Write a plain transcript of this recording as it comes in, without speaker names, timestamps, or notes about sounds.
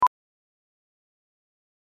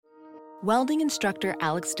Welding instructor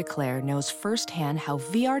Alex DeClaire knows firsthand how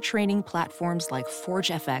VR training platforms like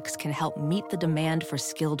ForgeFX can help meet the demand for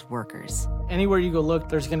skilled workers. Anywhere you go look,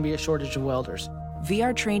 there's going to be a shortage of welders.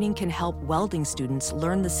 VR training can help welding students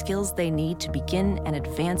learn the skills they need to begin and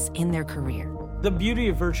advance in their career. The beauty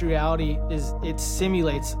of virtual reality is it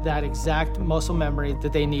simulates that exact muscle memory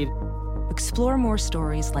that they need. Explore more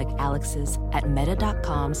stories like Alex's at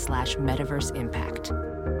meta.com/metaverseimpact.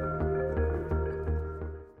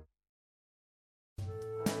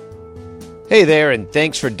 Hey there, and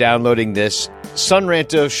thanks for downloading this Son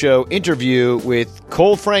Ranto Show interview with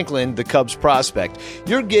Kohl Franklin, the Cubs prospect.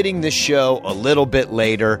 You're getting this show a little bit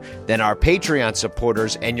later than our Patreon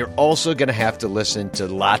supporters, and you're also going to have to listen to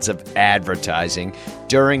lots of advertising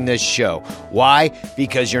during this show. Why?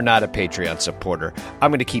 Because you're not a Patreon supporter.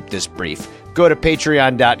 I'm going to keep this brief. Go to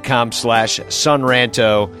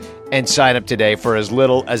patreon.com/sunranto and sign up today for as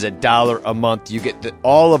little as $1 a month. You get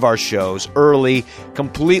all of our shows early,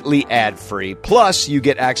 completely ad-free. Plus, you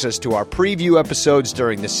get access to our preview episodes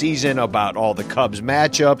during the season about all the Cubs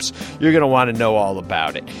matchups. You're going to want to know all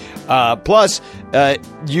about it. Plus,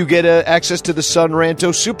 you get access to the Son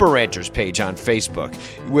Ranto Super Ranchers page on Facebook,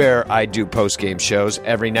 where I do post-game shows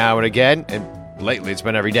every now and again, and lately it's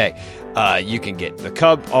been every day. You can get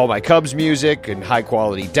all my Cubs music and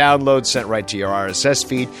high-quality downloads sent right to your RSS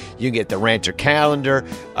feed. You can get the Ranter calendar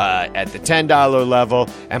at the $10 level,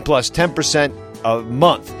 and plus 10% a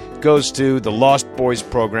month goes to the Lost Boys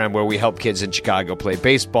program, where we help kids in Chicago play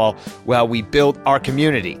baseball while we build our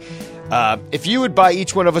community. If you would buy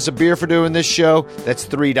each one of us a beer for doing this show, that's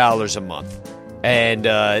 $3 a month. And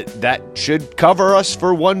that should cover us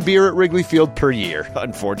for one beer at Wrigley Field per year,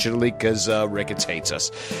 unfortunately, because Ricketts hates us.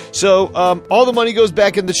 So all the money goes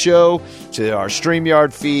back in the show, to our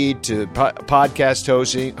StreamYard feed, to podcast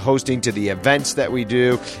hosting, to the events that we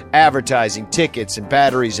do, advertising, tickets, and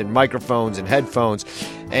batteries, and microphones, and headphones.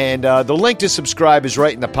 And the link to subscribe is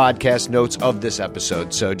right in the podcast notes of this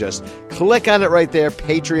episode. So just click on it right there,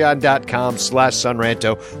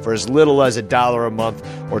 patreon.com/sunranto, for as little as $1 a month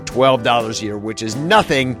or $12 a year, which is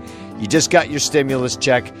nothing. You just got your stimulus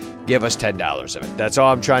check. Give us $10 of it. That's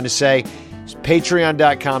all I'm trying to say. It's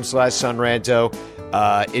patreon.com/sunranto.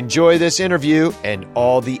 Enjoy this interview and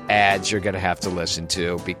all the ads you're going to have to listen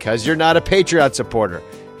to because you're not a Patreon supporter.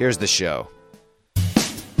 Here's the show.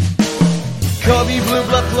 Cubby blue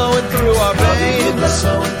blood flowing through our veins,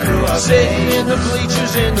 sitting in the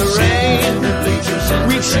bleachers in the rain.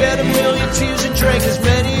 We've shed a million tears and drank as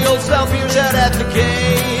many old style beers out at the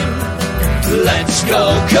game. Let's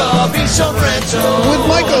go, Cubby, Son Ranto with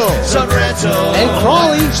Michael, Son Ranto and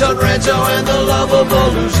Crawley, Son Ranto and the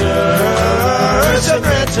lovable loser, Son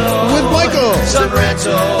Ranto with Michael, Son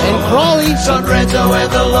Ranto and Crawley, Son Ranto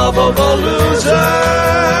and the lovable losers,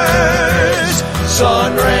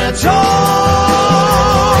 Son Ranto.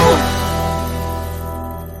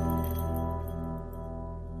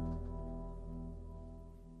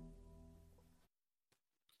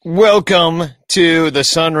 Welcome to the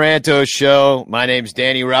Son Ranto Show. My name's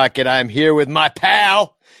Danny Rocket. I'm here with my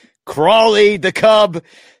pal, Crawley the Cub,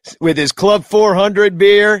 with his Club 400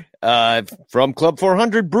 beer from Club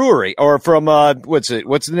 400 Brewery, or from, what's the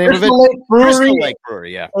name Crystal of it? Lake Brewery. Crystal Lake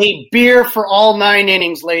Brewery, yeah. A beer for all 9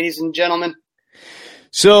 innings, ladies and gentlemen.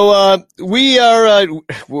 So we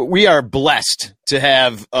are blessed to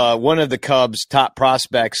have one of the Cubs' top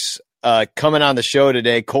prospects coming on the show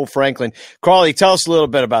today, Kohl Franklin. Crawley, tell us a little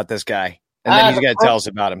bit about this guy, and then he's going to tell us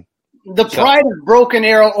about him. The pride of Broken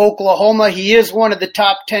Arrow, Oklahoma. He is one of the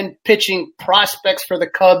top 10 pitching prospects for the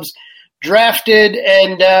Cubs, drafted,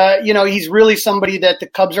 and he's really somebody that the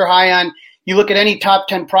Cubs are high on. You look at any top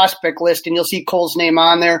 10 prospect list, and you'll see Kohl's name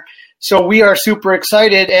on there. So we are super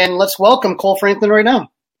excited, and let's welcome Kohl Franklin right now.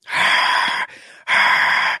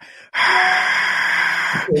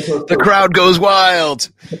 The crowd goes wild.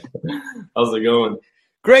 How's it going?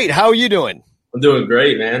 Great. How are you doing? I'm doing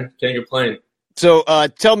great, man. Can't complain. So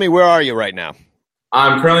tell me, where are you right now?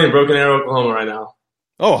 I'm currently in Broken Arrow, Oklahoma right now.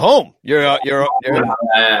 Oh, home. You're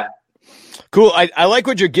Yeah. cool. I like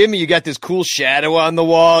what you're giving me. You got this cool shadow on the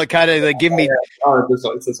wall. It kind of like give me. Oh,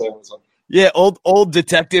 it's this one. Yeah, old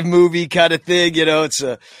detective movie kind of thing. You know,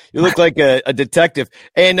 you look like a detective.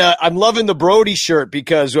 And I'm loving the Brody shirt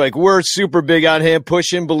because like we're super big on him.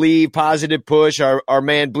 Push and believe, positive push. Our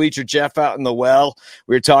man Bleacher Jeff out in the well.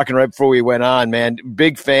 We were talking right before we went on, man.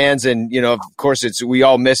 Big fans, and of course we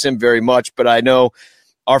all miss him very much. But I know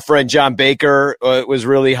our friend John Baker was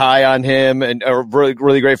really high on him and really,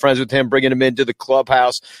 really great friends with him, bringing him into the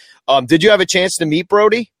clubhouse. Did you have a chance to meet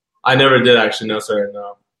Brody? I never did actually. No, sir.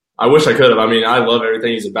 No. I wish I could have. I mean, I love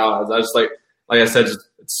everything he's about. I just like like I said,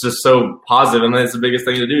 it's just so positive, and that's the biggest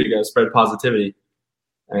thing to do. You got to spread positivity.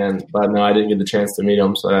 But no, I didn't get the chance to meet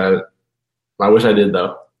him, so I wish I did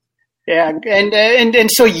though. Yeah, and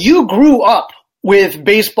so you grew up with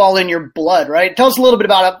baseball in your blood, right? Tell us a little bit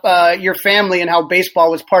about your family and how baseball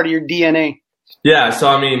was part of your DNA. Yeah, so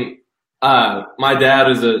I mean, my dad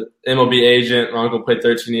was a MLB agent. My uncle played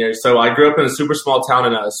 13 years. So I grew up in a super small town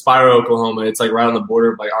in Spiro, Oklahoma. It's like right on the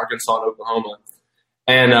border of like Arkansas and Oklahoma.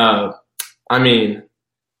 And I mean,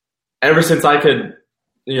 ever since I could,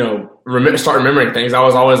 start remembering things, I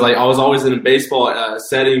was always in a baseball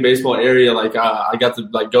setting, baseball area. Like I got to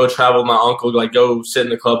like go travel with my uncle, like go sit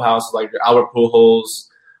in the clubhouse, like Albert Pujols,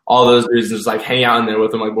 all those reasons, just like hang out in there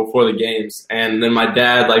with him like before the games. And then my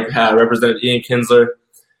dad like had represented Ian Kinsler.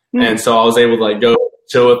 And so I was able to like go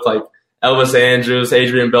chill with like Elvis Andrews,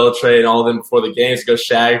 Adrian Beltre, and all of them before the games, go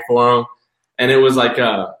shag for them. And it was like,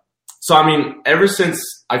 so I mean, ever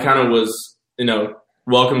since I kind of was,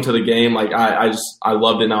 welcome to the game, like I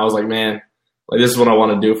loved it. And I was like, man, like this is what I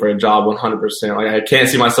want to do for a job 100%. Like I can't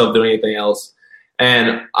see myself doing anything else.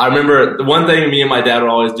 And I remember the one thing me and my dad would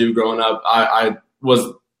always do growing up, I was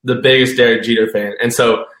the biggest Derek Jeter fan. And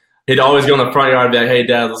so he'd always go in the front yard and be like, hey,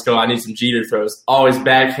 Dad, let's go. I need some Jeter throws. Always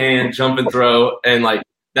backhand, jump and throw. And, like,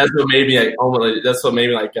 that's what made me,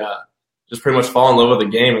 just pretty much fall in love with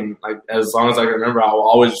the game. And, like, as long as I can remember, I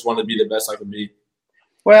always just wanted to be the best I could be.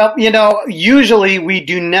 Well, usually we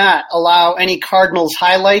do not allow any Cardinals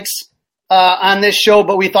highlights on this show,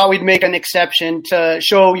 but we thought we'd make an exception to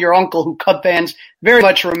show your uncle, who Cub fans very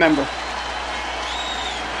much remember.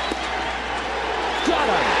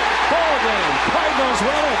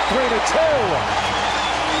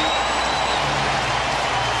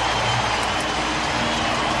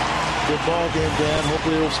 Good ball game, Dan.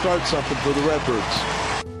 Hopefully it'll start something for the Redbirds.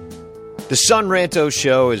 The Son Ranto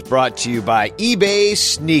Show is brought to you by eBay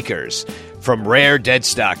Sneakers. From rare dead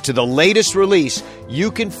stock to the latest release, you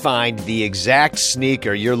can find the exact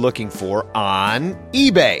sneaker you're looking for on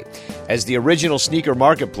eBay. As the original sneaker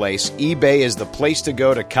marketplace, eBay is the place to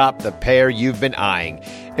go to cop the pair you've been eyeing.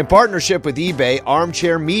 In partnership with eBay,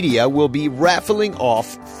 Armchair Media will be raffling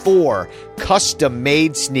off 4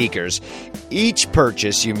 custom-made sneakers. Each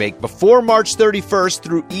purchase you make before March 31st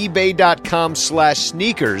through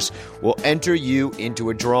ebay.com/sneakers will enter you into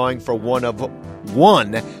a drawing for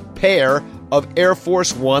one pair of Air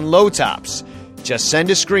Force One low tops. Just send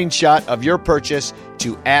a screenshot of your purchase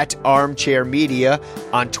to @ArmchairMedia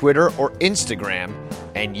on Twitter or Instagram,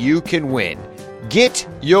 and you can win. Get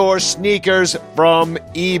your sneakers from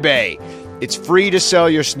eBay. It's free to sell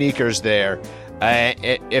your sneakers there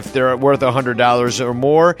if they're worth $100 or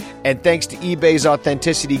more. And thanks to eBay's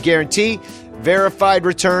authenticity guarantee, verified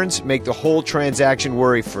returns make the whole transaction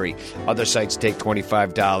worry-free. Other sites take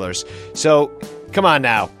 $25. So come on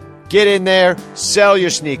now. Get in there, sell your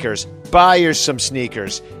sneakers, buy some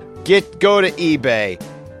sneakers, go to eBay,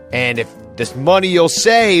 and if this money you'll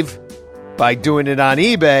save by doing it on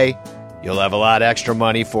eBay, you'll have a lot of extra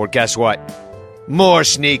money for, guess what? More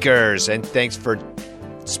sneakers. And thanks for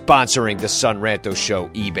sponsoring the Son Ranto Show,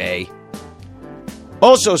 eBay.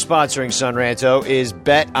 Also sponsoring Son Ranto is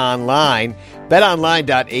Bet Online.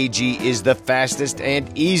 BetOnline.ag is the fastest and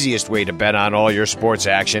easiest way to bet on all your sports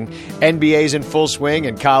action. NBA's in full swing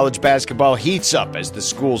and college basketball heats up as the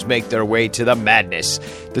schools make their way to the madness.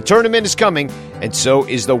 The tournament is coming, and so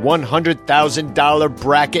is the $100,000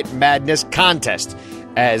 Bracket Madness contest,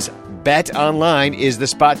 as BetOnline is the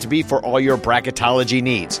spot to be for all your bracketology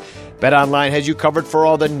needs. BetOnline has you covered for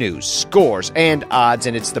all the news, scores, and odds,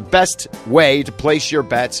 and it's the best way to place your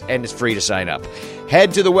bets, and it's free to sign up.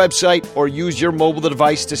 Head to the website or use your mobile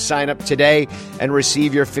device to sign up today and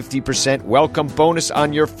receive your 50% welcome bonus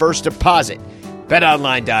on your first deposit.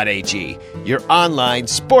 BetOnline.ag, your online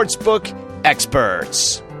sportsbook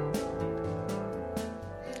experts.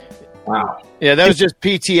 Wow. Yeah, that was just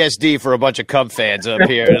PTSD for a bunch of Cub fans up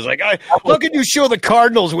here. It was like, how can you show the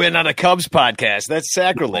Cardinals win on a Cubs podcast? That's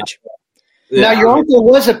sacrilege. Now, your uncle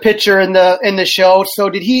was a pitcher in the show, so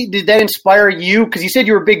did that inspire you? Because you said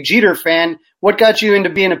you were a big Jeter fan. What got you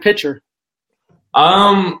into being a pitcher?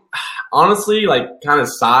 Honestly, like kind of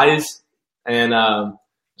size and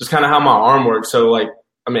just kind of how my arm works. So, like,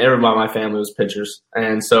 I mean, everybody in my family was pitchers,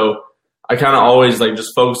 and so I kind of always like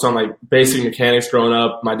just focused on like basic mechanics growing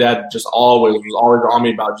up. My dad just was always on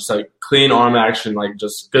me about just like clean arm action, like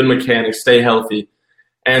just good mechanics, stay healthy.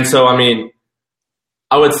 And so, I mean,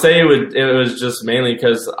 I would say it was just mainly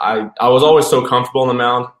because I was always so comfortable on the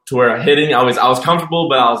mound to where hitting, I was comfortable,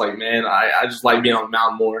 but I was like, man, I just like being on the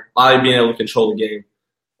mound more. I like being able to control the game.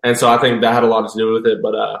 And so I think that had a lot to do with it.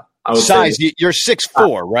 But I would size, say, you're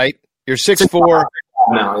 6'4", right? You're 6'4".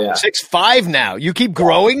 now, yeah. 6'5" now. You keep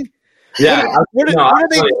growing? Yeah.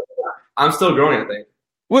 I'm still growing, I think.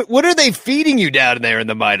 What are they feeding you down there in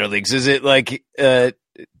the minor leagues? Is it like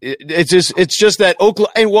it's just that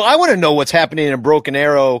Oklahoma? And well, I want to know what's happening in Broken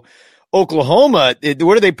Arrow, Oklahoma.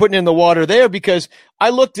 What are they putting in the water there? Because I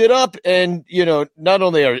looked it up, and not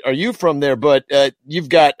only are you from there, but you've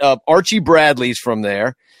got Archie Bradley's from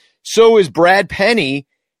there. So is Brad Penny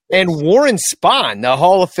and Warren Spahn, the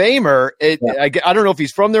Hall of Famer. I don't know if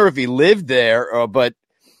he's from there, if he lived there, but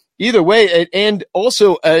either way, and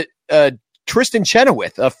also Tristan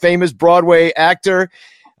Chenoweth, a famous Broadway actor,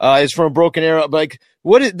 is from Broken Arrow. Like,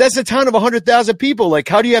 that's a town of 100,000 people. Like,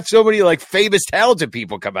 how do you have so many like famous, talented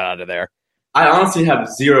people come out of there? I honestly have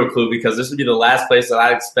zero clue, because this would be the last place that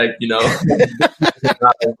I expect,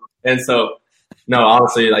 And so, no,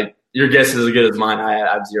 honestly, like, your guess is as good as mine. I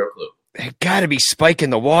have zero clue. It got to be spiking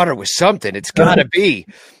the water with something. It's got to be.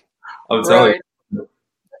 I'm telling you.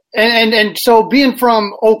 And so being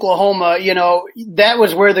from Oklahoma, that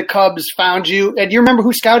was where the Cubs found you. And do you remember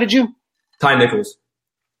who scouted you? Ty Nichols.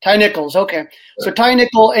 Ty Nichols, okay. So Ty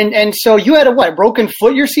Nichols, and so you had a broken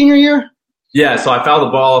foot your senior year? Yeah, so I fouled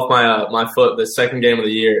the ball off my foot the second game of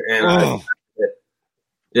the year, and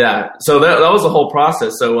so that was the whole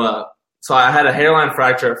process. So so I had a hairline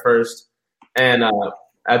fracture at first, and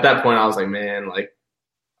at that point I was like, man, like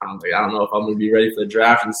I don't know if I'm gonna be ready for the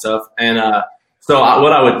draft and stuff. And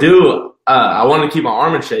what I would do, I wanted to keep my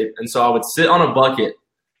arm in shape, and so I would sit on a bucket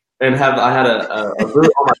and I had a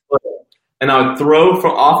boot on my foot, and I would throw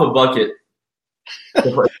off a bucket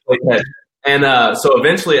to play catch. And so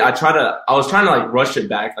eventually I was trying to like rush it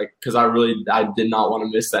back, like, because I did not want to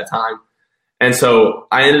miss that time. And so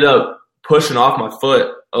I ended up pushing off my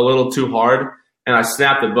foot a little too hard, and I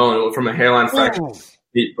snapped the bone. It went from a hairline fracture to a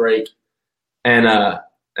deep break. And at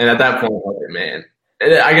that point, I was like, man,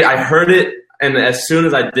 and I heard it, and as soon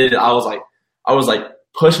as I did it, I was like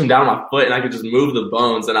pushing down my foot, and I could just move the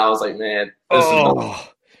bones, and I was like, man, this is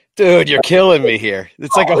dude, you're killing me here.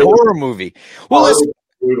 It's like a horror movie. Well, it's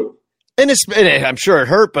brutal. And I'm sure it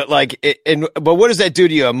hurt, but but what does that do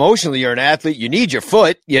to you emotionally? You're an athlete. You need your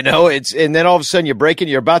foot, and then all of a sudden you're breaking,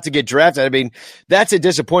 you're about to get drafted. I mean, that's a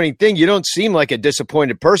disappointing thing. You don't seem like a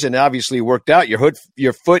disappointed person. Obviously it worked out.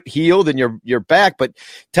 Your foot healed and you're back, but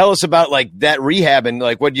tell us about like that rehab and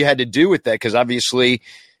like what you had to do with that. Cause obviously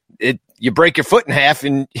you break your foot in half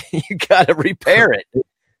and you got to repair it.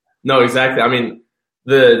 No, exactly. I mean,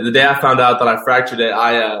 the day I found out that I fractured it,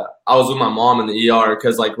 I was with my mom in the ER,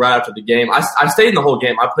 because like right after the game, I stayed in the whole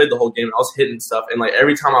game. I played the whole game. I was hitting stuff, and like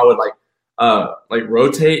every time I would like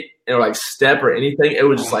rotate or like step or anything, it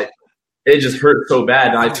was just like it just hurt so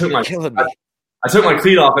bad. And I took my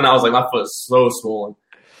cleat off, and I was like, my foot's so swollen.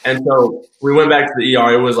 And so we went back to the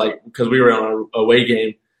ER. It was like, because we were on a away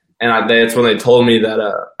game, and that's when they told me that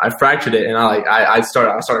I fractured it, and I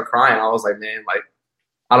started crying. I was like, man, like,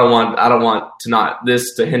 I don't want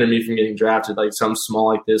this to hinder me from getting drafted, like something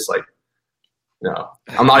small like this. Like,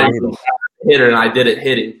 I'm not even a hitter, and I did it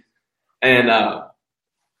hitting. And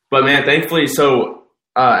but man, thankfully, so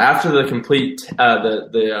after the complete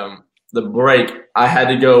the break, I had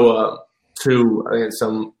to go to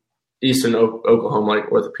some Eastern Oklahoma like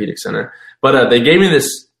orthopedic center. But they gave me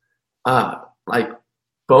this like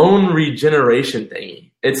bone regeneration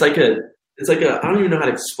thingy. It's like a I don't even know how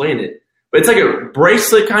to explain it. But it's like a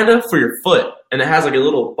bracelet kind of for your foot, and it has like a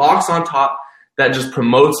little box on top that just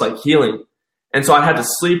promotes like healing. And so I had to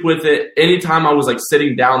sleep with it anytime I was like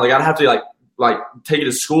sitting down. Like I'd have to like take it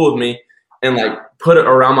to school with me and like put it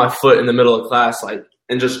around my foot in the middle of class, like,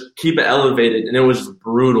 and just keep it elevated. And it was just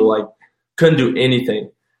brutal. Like couldn't do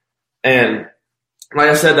anything. And like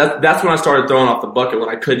I said, that's when I started throwing off the bucket, when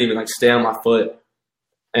I couldn't even like stay on my foot.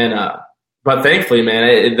 And but thankfully, man,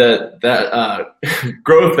 that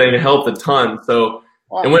growth thing helped a ton. So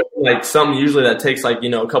it went from like something usually that takes like,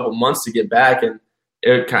 a couple months to get back. And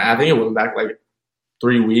I think it went back like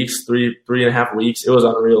 3 weeks, three and a half weeks. It was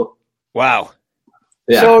unreal. Wow.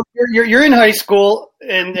 Yeah. So you're in high school,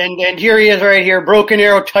 and here he is right here, Broken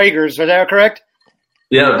Arrow Tigers. Is that correct?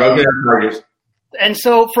 Yeah, Broken Arrow Tigers. And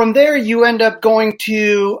so from there, you end up going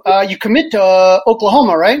to you commit to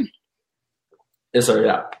Oklahoma, right? Yes, sir.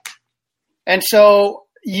 Yeah. And so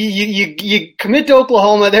you commit to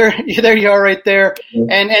Oklahoma. There you are right there. Mm-hmm.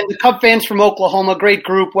 And the Cub fans from Oklahoma, great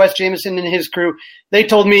group, Wes Jameson and his crew, they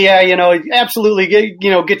told me, absolutely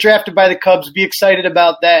get drafted by the Cubs, be excited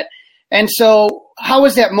about that. And so how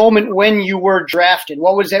was that moment when you were drafted?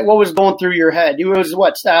 What was going through your head? It was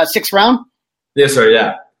sixth round? Yes, sir.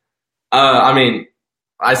 Yeah. I mean,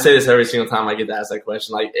 I say this every single time I get to ask that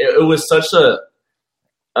question. Like it was such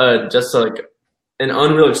just like an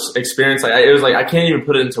unreal experience. Like it was like I can't even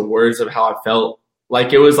put it into words of how I felt.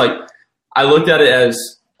 Like it was like I looked at it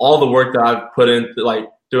as all the work that I've put in like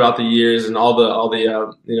throughout the years and all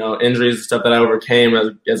the injuries and stuff that I overcame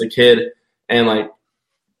as a kid, and like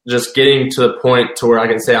just getting to the point to where I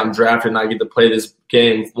can say I'm drafted and I get to play this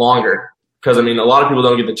game longer. Because I mean, a lot of people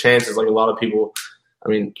don't get the chances. Like a lot of people, I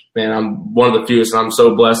mean, man, I'm one of the fewest, and I'm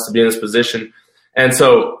so blessed to be in this position. And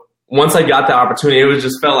so once I got the opportunity, it was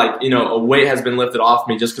just felt like, a weight has been lifted off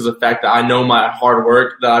me just because of the fact that I know my hard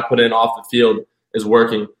work that I put in off the field is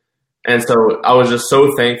working. And so I was just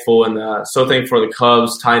so thankful and so thankful for the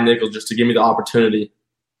Cubs, Ty Nichols, just to give me the opportunity.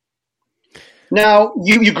 Now,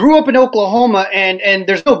 you grew up in Oklahoma, and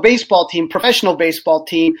there's no baseball team, professional baseball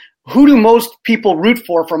team. Who do most people root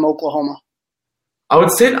for from Oklahoma? I want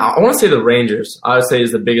to say the Rangers. I would say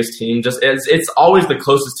is the biggest team. Just it's always the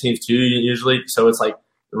closest teams to you usually. So it's like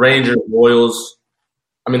Rangers, Royals.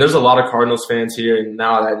 I mean, there's a lot of Cardinals fans here, and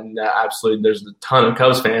now that absolutely there's a ton of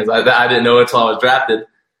Cubs fans. I didn't know until I was drafted,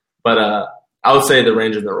 but I would say the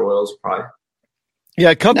Rangers and the Royals probably.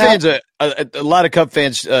 Yeah, Cub fans. A lot of Cub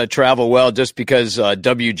fans travel well just because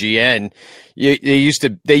WGN.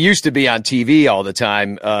 They used to be on TV all the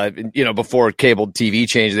time. Before cable TV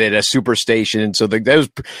changed, they had a super station, and so that was.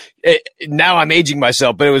 Now I'm aging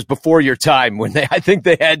myself, but it was before your time when I think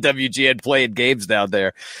they had WGN playing games down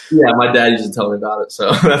there. Yeah, my dad used to tell me about it, so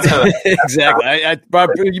that's how.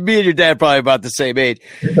 Exactly. Me and your dad probably about the same age.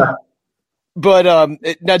 But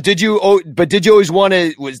now, did you always want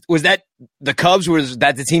to? Was that the Cubs? Was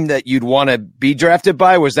that the team that you'd want to be drafted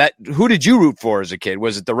by? Was that who did you root for as a kid?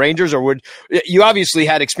 Was it the Rangers, or you obviously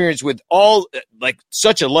had experience with all like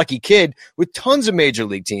such a lucky kid with tons of major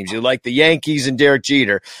league teams? You like the Yankees and Derek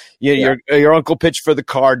Jeter. Your uncle pitched for the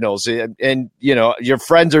Cardinals, and your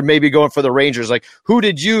friends are maybe going for the Rangers. Like, who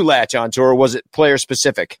did you latch onto, or was it player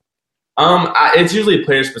specific? It's usually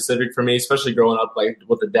player specific for me, especially growing up, like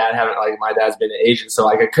with the dad having, like my dad's been an agent. So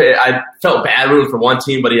like I felt bad rooting for one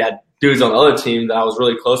team, but he had dudes on the other team that I was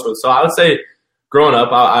really close with. So I would say growing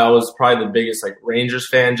up, I was probably the biggest like Rangers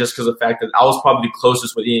fan just because of the fact that I was probably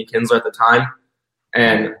closest with Ian Kinsler at the time.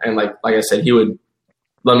 And like I said, he would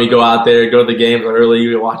let me go out there, go to the games early,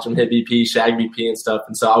 you would watch him hit BP, shag BP and stuff.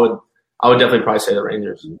 And so I would definitely probably say the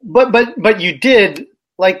Rangers. But you did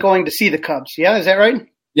like going to see the Cubs. Yeah. Is that right?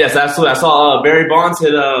 Yes, absolutely. I saw Barry Bonds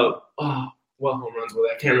hit what home runs were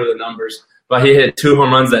they? I can't remember the numbers, but he hit 2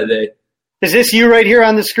 home runs that day. Is this you right here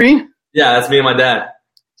on the screen? Yeah, that's me and my dad.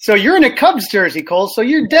 So you're in a Cubs jersey, Kohl. So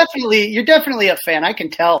you're definitely a fan. I can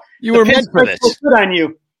tell. You were meant for this. Good on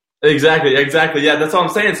you. Exactly. Yeah, that's what I'm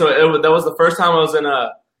saying. So that was the first time I was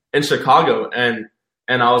in Chicago, and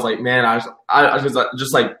I was like, man, I was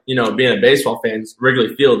just like being a baseball fan,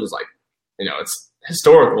 Wrigley Field is like it's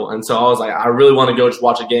historical. And so I was like, I really want to go just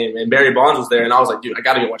watch a game. And Barry Bonds was there, and I was like, dude, I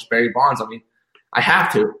got to go watch Barry Bonds. I mean, I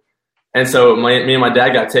have to. And so me and my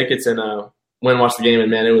dad got tickets and went and watched the game.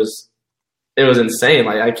 And man, it was insane.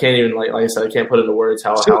 Like I can't even like I said, I can't put into words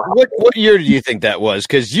how. What year do you think that was?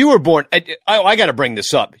 Because you were born. I got to bring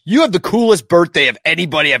this up. You have the coolest birthday of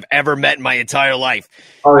anybody I've ever met in my entire life.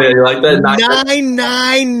 Oh yeah, you like that?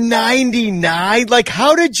 9999. Like,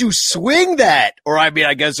 how did you swing that? Or I mean,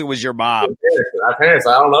 I guess it was your mom. My parents.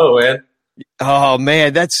 I don't know, man. Oh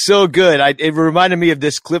man, that's so good. It reminded me of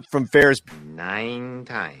this clip from Ferris. 9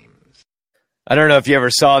 times. I don't know if you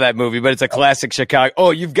ever saw that movie, but it's a classic Chicago.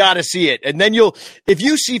 Oh, you've got to see it. And then if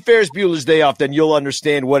you see Ferris Bueller's Day Off, then you'll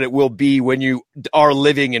understand what it will be when you are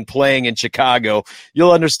living and playing in Chicago.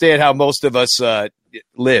 You'll understand how most of us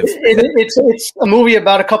live. It's a movie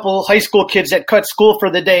about a couple high school kids that cut school for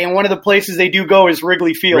the day, and one of the places they do go is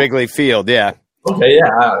Wrigley Field. Wrigley Field, yeah. Okay, yeah,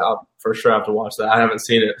 I'll for sure have to watch that. I haven't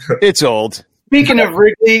seen it. It's old. Speaking of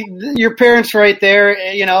Wrigley, your parents right there,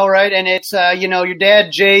 right? And it's, your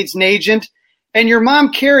dad, Jade's an agent. And your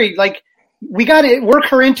mom, Carrie, like, we got to work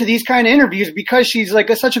her into these kind of interviews because she's like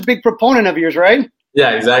such a big proponent of yours, right?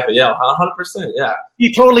 Yeah, exactly. Yeah, 100%. Yeah.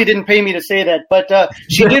 You totally didn't pay me to say that, but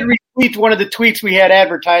she did retweet one of the tweets we had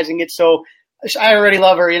advertising it. So I already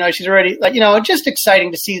love her. She's already like, just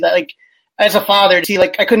exciting to see that. Like, as a father, to see,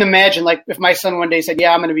 like, I couldn't imagine like if my son one day said,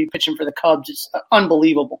 "Yeah, I'm going to be pitching for the Cubs." It's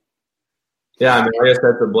unbelievable. Yeah, I mean, I guess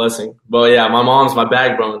that's a blessing. But yeah, my mom's my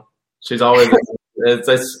backbone. She's always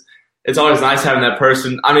it's always nice having that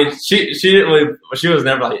person. I mean, she was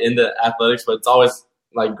never like into athletics, but it's always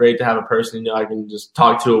like great to have a person I can just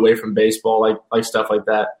talk to away from baseball, like stuff like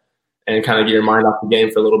that, and kind of get your mind off the game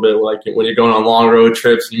for a little bit. Like when you're going on long road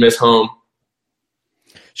trips, you miss home.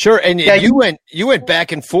 Sure, and yeah, you went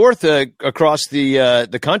back and forth across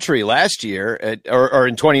the country last year, or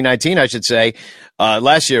in 2019, I should say.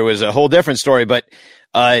 Last year was a whole different story, but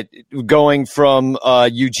going from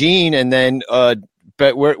Eugene and then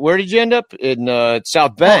but where did you end up? In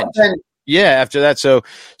South Bend. Yeah, after that. So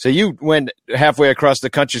you went halfway across the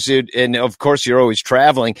country, and of course you're always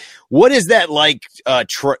traveling. What is that like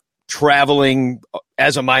traveling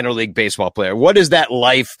as a minor league baseball player? What is that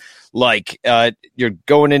life like? You're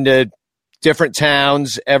going into different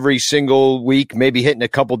towns every single week, maybe hitting a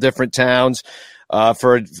couple different towns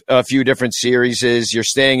for a few different series. You're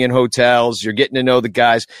staying in hotels. You're getting to know the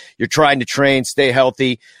guys. You're trying to train, stay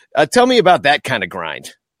healthy. Tell me about that kind of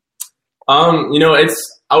grind.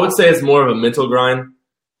 I would say it's more of a mental grind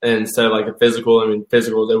instead of like a physical. I mean,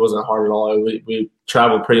 physical, it wasn't hard at all. We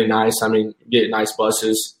traveled pretty nice. I mean, get nice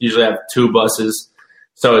buses. Usually have 2 buses,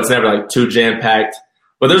 so it's never like too jam-packed.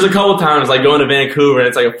 But there's a couple times like going to Vancouver and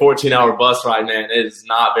it's like a 14-hour bus ride, man. It is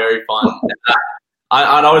not very fun.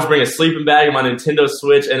 I'd always bring a sleeping bag and my Nintendo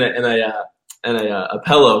Switch and a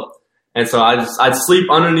pillow. And so I'd sleep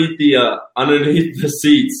underneath the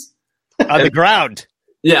seats. On the ground.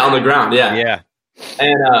 Yeah, on the ground, yeah. Yeah.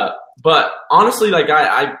 And but honestly, like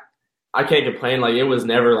I can't complain. Like it was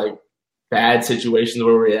never like bad situations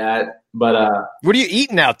where we're at. But what are you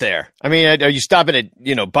eating out there? I mean, are you stopping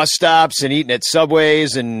at bus stops and eating at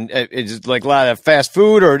Subways, and is like a lot of fast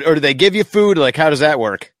food, or do they give you food? Like how does that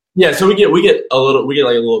work? Yeah, so we get like a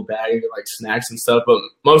little bag of like snacks and stuff, but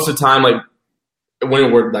most of the time, like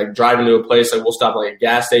when we're like driving to a place, like we'll stop at like a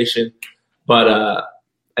gas station, but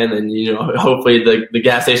and then hopefully the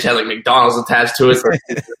gas station has like McDonald's attached to it, so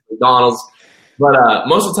McDonald's. But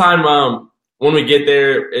most of the time, when we get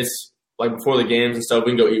there, it's like before the games and stuff,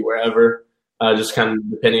 we can go eat wherever, just kind of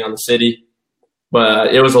depending on the city.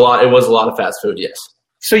 But it was a lot of fast food, yes.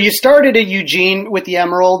 So you started at Eugene with the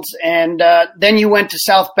Emeralds, and then you went to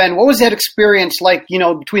South Bend. What was that experience like,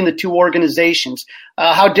 between the two organizations?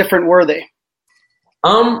 How different were they?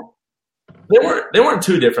 They weren't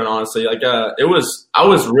too different, honestly. Like I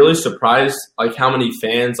was really surprised like how many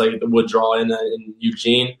fans like would draw in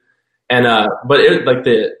Eugene, and but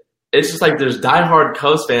it's just like there's diehard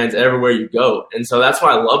Cubs fans everywhere you go, and so that's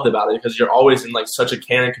what I loved about it, because you're always in like such a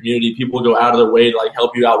canon community. People go out of their way to like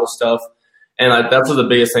help you out with stuff. And that's what the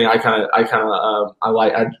biggest thing that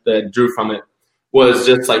drew from it was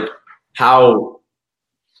just like how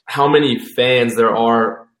many fans there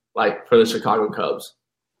are like for the Chicago Cubs,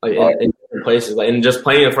 like in different places, like, and just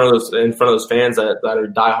playing in front of those fans that are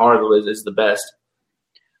diehard is the best.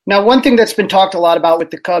 Now, one thing that's been talked a lot about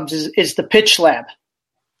with the Cubs is the pitch lab.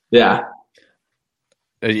 Yeah.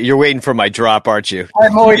 You're waiting for my drop, aren't you?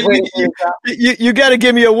 I'm always waiting for your drop. You got to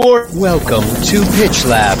give me a warning. Welcome to Pitch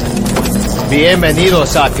Lab.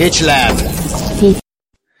 Bienvenidos a Pitch Lab.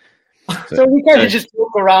 So we kind of just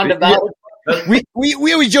joke around about it.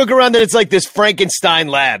 We always joke around that it's like this Frankenstein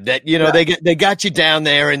lab that they got you down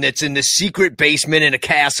there, and it's in the secret basement in a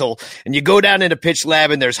castle, and you go down in a pitch lab,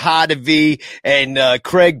 and there's Hadavi and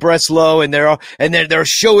Craig Breslow, and they're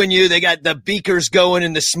showing you they got the beakers going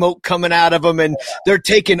and the smoke coming out of them, and they're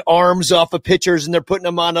taking arms off of pitchers and they're putting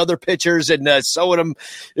them on other pitchers and sewing them.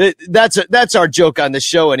 That's our joke on the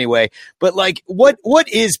show anyway. But like, what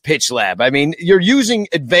is pitch lab? I mean, you're using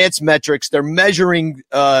advanced metrics. They're measuring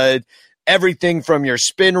everything from your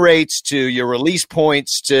spin rates to your release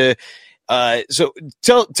points to so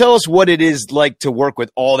tell us what it is like to work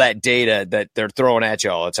with all that data that they're throwing at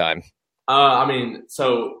you all the time. I mean,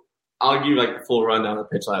 so I'll give you like the full rundown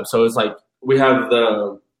of Pitch Lab. So it's like we have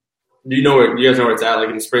you guys know where it's at, like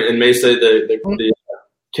in Mesa, the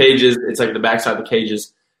cages. It's like the backside of the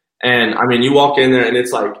cages, and I mean, you walk in there and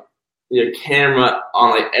it's like a camera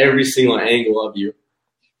on like every single angle of you.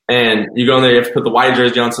 And you go in there, you have to put the white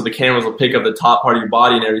jersey on so the cameras will pick up the top part of your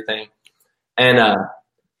body and everything. And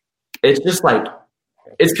it's just like,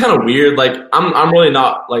 it's kind of weird. Like I'm really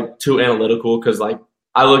not like too analytical, because like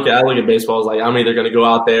I look at baseball as like I'm either going to go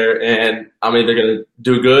out there and I'm either going to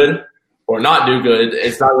do good or not do good.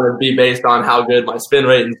 It's not going to be based on how good my spin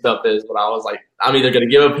rate and stuff is. But I was like, I'm either going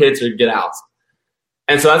to give up hits or get outs.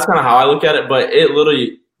 And so that's kind of how I look at it. But it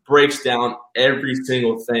literally breaks down every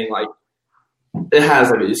single thing. Like, it has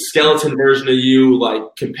like a skeleton version of you, like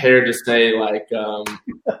compared to say like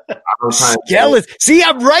skeleton. See,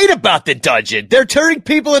 I'm right about the dungeon. They're turning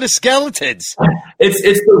people into skeletons. It's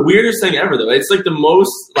the weirdest thing ever, though. It's like the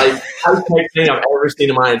most like high-tech thing I've ever seen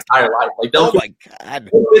in my entire life. Like they'll sit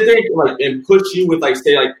there like and put you with like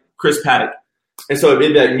say like Chris Paddock, and so it'd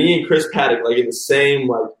be like me and Chris Paddock like in the same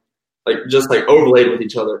like just like overlaid with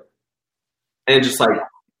each other, and just like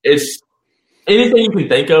it's. Anything you can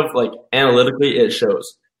think of, like, analytically, it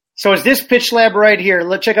shows. So is this Pitch Lab right here?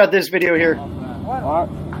 Let's check out this video here.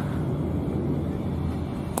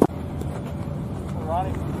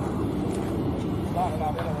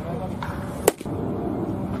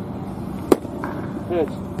 pitch.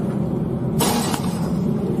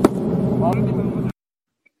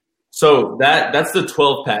 So that's the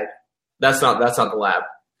 12 pack. That's not the lab.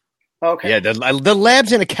 Okay. Yeah, the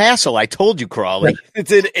lab's in a castle. I told you, Crawley.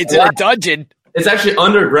 It's in a dungeon. It's actually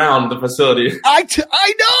underground, the facility. I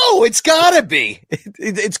know. It's got to be.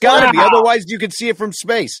 It's got to be. Otherwise, you can see it from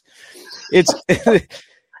space. It's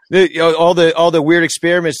all the weird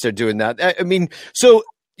experiments they're doing that. I mean, so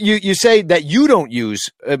you say that you don't use,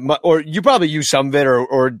 or you probably use some of it,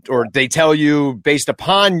 or they tell you based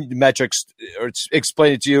upon metrics, or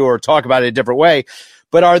explain it to you, or talk about it a different way.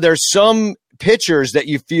 But are there some pitchers that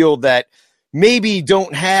you feel that maybe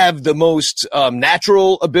don't have the most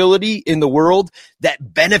natural ability in the world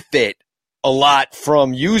that benefit a lot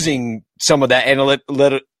from using some of that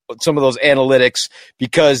some of those analytics,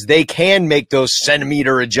 because they can make those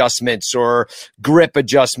centimeter adjustments or grip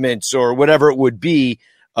adjustments or whatever it would be?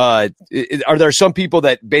 Are there some people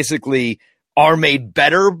that basically are made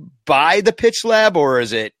better by the pitch lab, or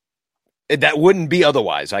is it that wouldn't be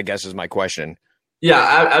otherwise, I guess is my question.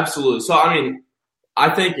 Yeah, absolutely. So, I mean,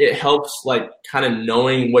 I think it helps, like, kind of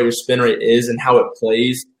knowing what your spin rate is and how it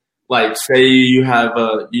plays. Like, say you have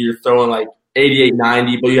you're throwing like 88,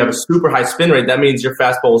 90, but you have a super high spin rate. That means your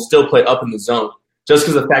fastball will still play up in the zone, just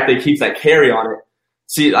because the fact that it keeps that carry on it.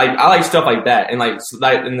 See, like, I like stuff like that, and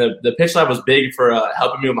and the pitch lab was big for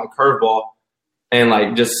helping me with my curveball, and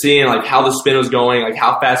like just seeing like how the spin was going, like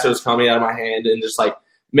how fast it was coming out of my hand, and just like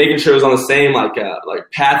making sure it was on the same like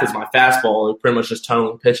path as my fastball, like pretty much just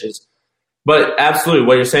tunneling pitches. But absolutely,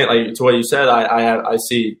 what you're saying, like to what you said, I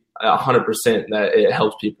see 100% that it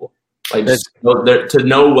helps people, like just to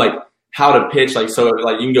know like how to pitch, like so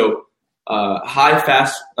like you can go high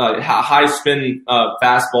spin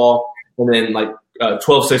fastball, and then like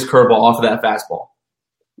 12-6 curveball off of that fastball.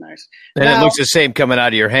 Nice. And it looks the same coming out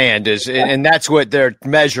of your hand, and that's what they're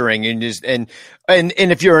measuring. And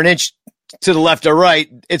if you're an inch to the left or right,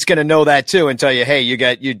 it's going to know that too and tell you, hey, you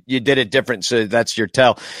did it different, so that's your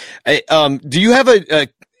tell. Do you have his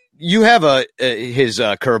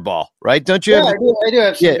curveball, right? Don't you? Yeah, I do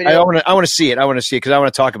have some video. I want to see it. I want to see it because I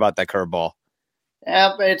want to talk about that curveball.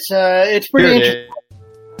 Yeah, it's pretty interesting.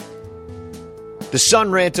 The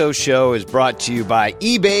Sun Ranto Show is brought to you by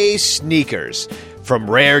eBay Sneakers. From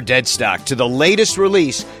rare dead stock to the latest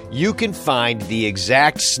release, you can find the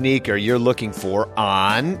exact sneaker you're looking for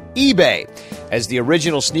on eBay. As the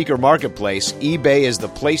original sneaker marketplace, eBay is the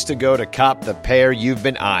place to go to cop the pair you've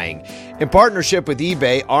been eyeing. In partnership with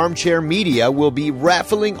eBay, Armchair Media will be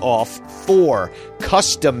raffling off 4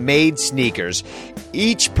 custom-made sneakers.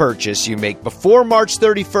 Each purchase you make before March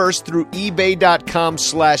 31st through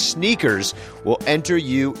ebay.com/sneakers will enter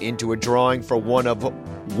you into a drawing for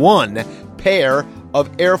one pair of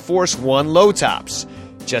Air Force One low tops.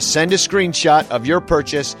 Just send a screenshot of your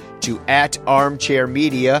purchase to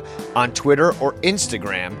 @ArmchairMedia on Twitter or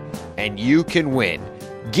Instagram, and you can win.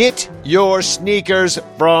 Get your sneakers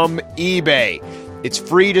from eBay. It's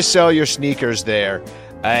free to sell your sneakers there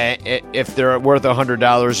if they're worth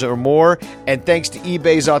 $100 or more. And thanks to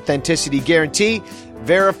eBay's authenticity guarantee,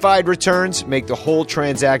 verified returns make the whole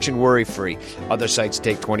transaction worry-free. Other sites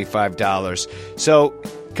take $25. So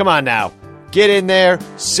come on now. Get in there,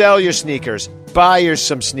 sell your sneakers, buy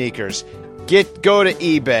some sneakers, go to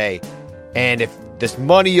eBay, and if this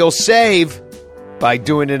money you'll save by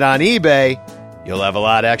doing it on eBay, you'll have a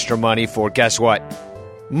lot of extra money for, guess what?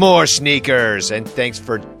 More sneakers. And thanks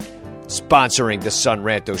for sponsoring the Sun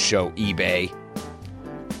Ranto Show, eBay.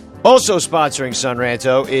 Also sponsoring Sun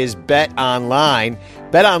Ranto is Bet Online.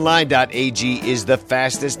 BetOnline.ag is the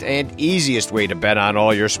fastest and easiest way to bet on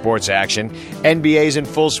all your sports action. NBA's in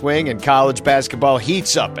full swing and college basketball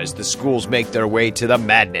heats up as the schools make their way to the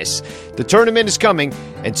madness. The tournament is coming,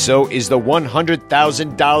 and so is the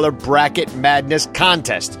 $100,000 Bracket Madness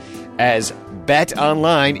contest, as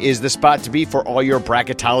BetOnline is the spot to be for all your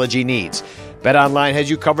bracketology needs. BetOnline has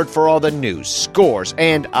you covered for all the news, scores,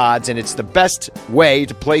 and odds, and it's the best way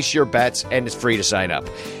to place your bets, and it's free to sign up.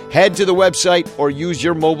 Head to the website or use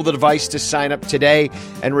your mobile device to sign up today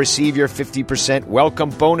and receive your 50%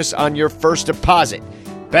 welcome bonus on your first deposit.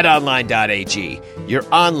 BetOnline.ag, your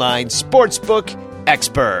online sportsbook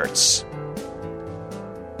experts.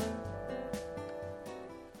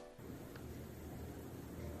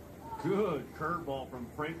 Good curveball from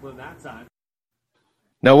Franklin that time.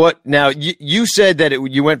 Now, you said that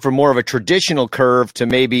you went from more of a traditional curve to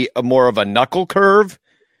maybe more of a knuckle curve?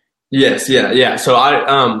 Yes, yeah. So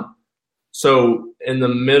so in the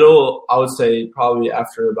middle, I would say probably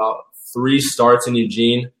after about 3 starts in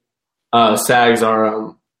Eugene, Sags,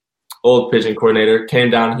 our old pitching coordinator,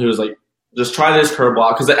 came down and he was like, just try this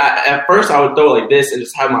curveball. Because at first I would throw it like this and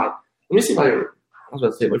just have let me see if I can was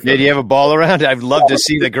about to say, look. Do you have a ball around? I'd love to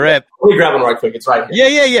see the grip. Let me grab one right quick. It's right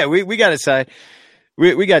here. Yeah. We got a side.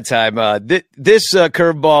 We got time. This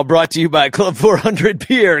curveball brought to you by Club 400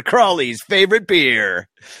 Beer, Crawley's favorite beer.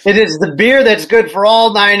 It is the beer that's good for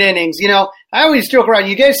all 9 innings. You know, I always joke around.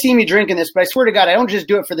 You guys see me drinking this, but I swear to God, I don't just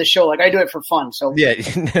do it for the show. Like, I do it for fun. So yeah,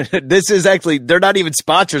 this is actually, they're not even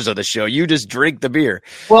sponsors of the show. You just drink the beer.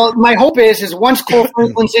 Well, my hope is once Kohl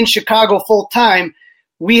Franklin's in Chicago full time,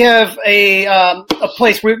 we have a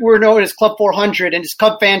place. We're known as Club 400, and it's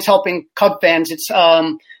Cub fans helping Cub fans. It's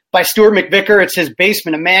by Stuart McVicker. It's his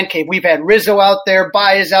basement, a man cave. We've had Rizzo out there,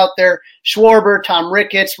 Baez out there, Schwarber, Tom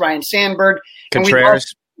Ricketts, Ryan Sandberg.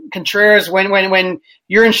 Contreras. When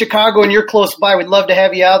you're in Chicago and you're close by, we'd love to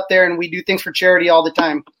have you out there, and we do things for charity all the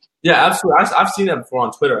time. Yeah, absolutely. I've seen that before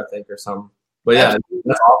on Twitter, I think, or something. But yeah,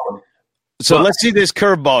 that's awesome. So let's see this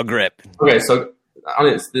curveball grip. Okay, so I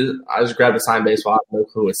just grabbed a signed baseball. I have no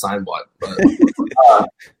clue what signed what. But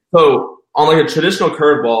so on like a traditional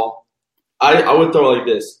curveball, I would throw it like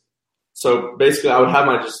this. So basically, I would have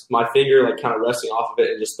my finger like kind of resting off of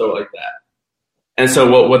it and just throw it like that. And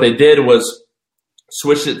so what they did was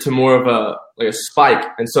switch it to more of a spike.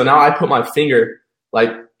 And so now I put my finger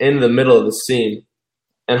like in the middle of the seam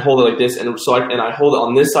and hold it like this. And so I hold it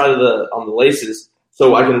on this side on the laces,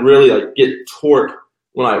 so I can really like get torque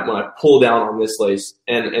when I pull down on this lace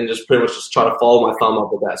and just pretty much just try to follow my thumb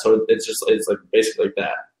up with that. So it's like basically like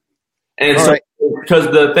that. And all so right. Because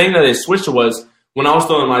the thing that they switched to was when I was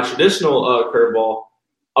throwing my traditional curveball,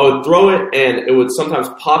 I would throw it and it would sometimes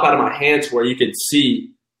pop out of my hand to where you could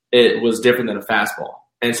see it was different than a fastball.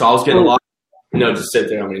 And so I was getting a lot, to sit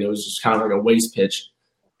there. I mean, it was just kind of like a waist pitch.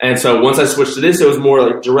 And so once I switched to this, it was more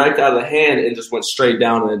like direct out of the hand and just went straight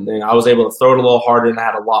down. And I was able to throw it a little harder and I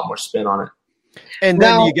had a lot more spin on it. And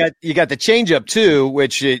then you got the changeup too,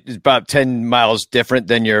 which is about 10 miles different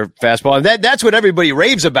than your fastball. And that's what everybody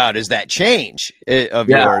raves about is that change of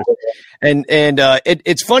yours. And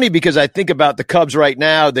it's funny because I think about the Cubs right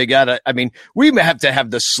now. We have to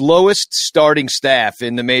have the slowest starting staff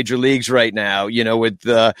in the major leagues right now,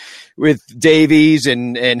 with Davies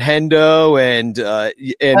and Hendo and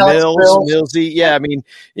Millsy. Yeah. I mean,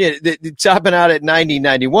 topping out at 90,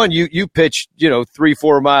 91, you pitch,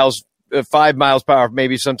 3-4 miles, 5 miles per hour,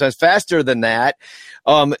 maybe sometimes faster than that.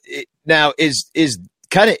 Now is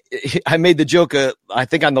kind of, I made the joke, I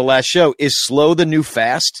think on the last show, is slow the new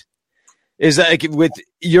fast? Is that like with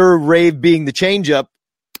your rave being the changeup,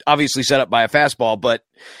 obviously set up by a fastball, but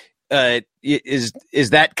is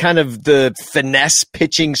that kind of the finesse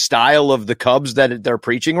pitching style of the Cubs that they're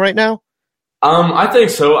preaching right now? I think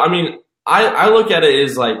so. I mean, I look at it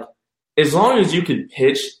as like, as long as you can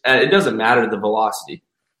pitch, it doesn't matter the velocity.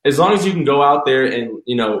 As long as you can go out there and,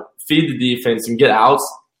 feed the defense and get outs,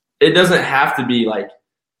 it doesn't have to be like,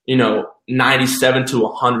 97 to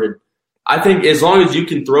 100. I think as long as you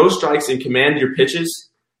can throw strikes and command your pitches,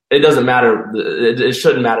 it doesn't matter. It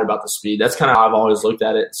shouldn't matter about the speed. That's kind of how I've always looked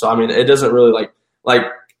at it. So, I mean, it doesn't really like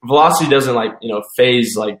velocity doesn't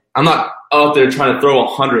phase. Like, I'm not out there trying to throw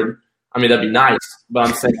 100. I mean, that'd be nice, but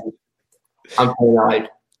I'm saying like,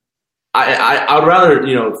 I'd rather,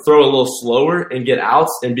 throw a little slower and get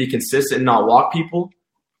outs and be consistent and not walk people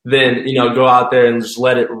than, go out there and just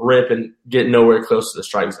let it rip and get nowhere close to the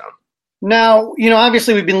strike zone. Now,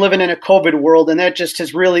 obviously we've been living in a COVID world, and that just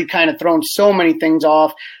has really kind of thrown so many things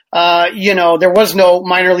off. There was no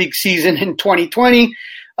minor league season in 2020.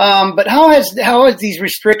 But how has these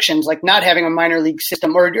restrictions, like not having a minor league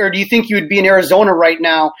system, or do you think you would be in Arizona right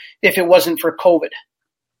now if it wasn't for COVID?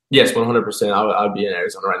 Yes, 100%. I'd be in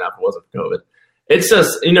Arizona right now if it wasn't for COVID. It's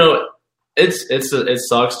just, it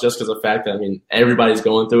sucks just because of the fact that, I mean, everybody's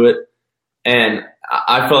going through it. And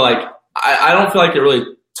I feel like, I don't feel like it really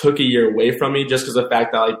took a year away from me just because of the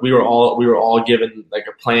fact that, like, we were all given, like,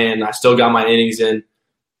 a plan. I still got my innings in.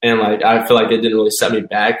 And, like, I feel like it didn't really set me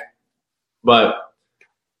back. But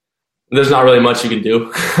there's not really much you can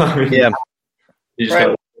do. I mean, yeah. You just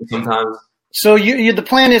gotta sometimes. So the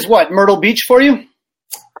plan is what, Myrtle Beach for you?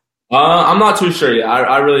 I'm not too sure yet.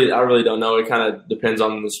 I really don't know. It kind of depends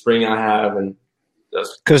on the spring I have, and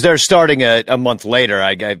because they're starting a month later.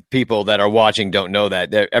 I got people that are watching don't know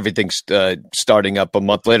that everything's starting up a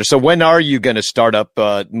month later. So when are you going to start up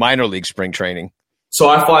minor league spring training? So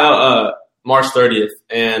I fly out March 30th,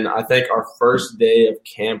 and I think our first day of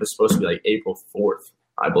camp is supposed to be like April 4th,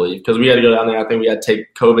 I believe, because we had to go down there. I think we had to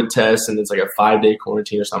take COVID tests, and it's like a 5-day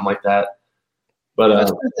quarantine or something like that. But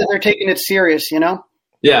they're taking it serious,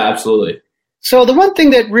 Yeah, absolutely. So the one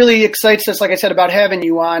thing that really excites us, like I said, about having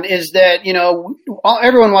you on is that,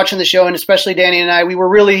 everyone watching the show, and especially Danny and I, we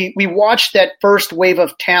watched that first wave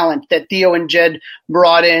of talent that Theo and Jed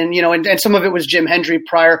brought in, and some of it was Jim Hendry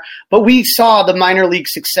prior, but we saw the minor league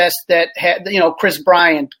success that had, Chris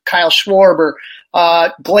Bryant, Kyle Schwarber,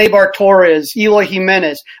 Gleyber Torres, Eloy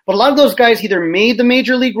Jimenez. But a lot of those guys either made the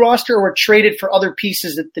major league roster or were traded for other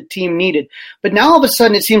pieces that the team needed. But now all of a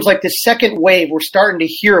sudden it seems like this second wave we're starting to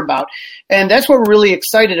hear about. And that's what we're really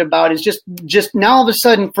excited about is just now all of a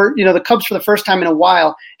sudden for, the Cubs for the first time in a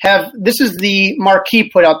while this is the marquee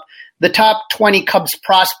put up, the top 20 Cubs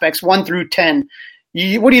prospects 1 through 10.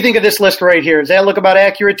 What do you think of this list right here? Does that look about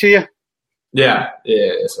accurate to you? Yeah,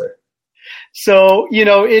 yes, sir. So,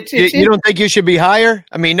 it's you don't think you should be higher?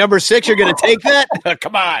 I mean, number 6, you're going to take that?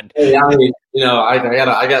 Come on. Hey, I mean,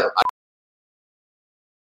 I got.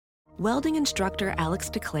 Welding instructor Alex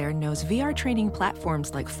DeClaire knows VR training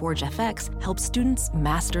platforms like Forge FX help students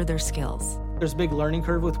master their skills. There's a big learning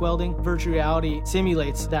curve with welding. Virtual reality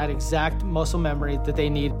simulates that exact muscle memory that they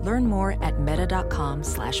need. Learn more at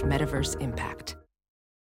meta.com/metaverseimpact.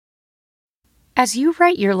 As you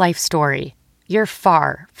write your life story, you're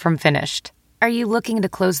far from finished. Are you looking to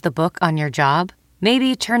close the book on your job?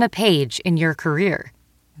 Maybe turn a page in your career?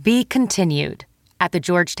 Be continued at the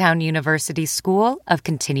Georgetown University School of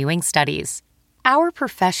Continuing Studies. Our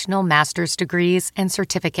professional master's degrees and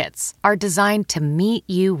certificates are designed to meet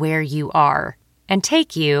you where you are and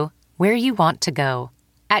take you where you want to go.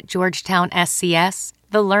 At Georgetown SCS,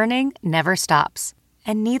 the learning never stops,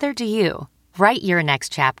 and neither do you. Write your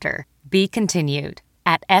next chapter. Be continued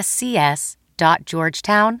at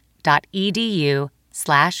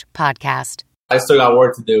scs.georgetown.edu/podcast. I still got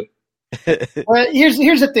work to do. Well,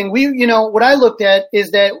 here's the thing. What I looked at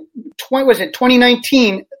is that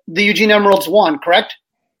 2019 the Eugene Emeralds won, correct?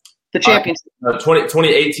 The championship.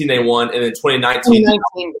 2018 they won, and then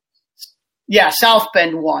 2019. Yeah, South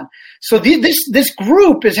Bend won. So this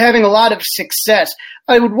group is having a lot of success.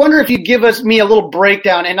 I would wonder if you'd give me a little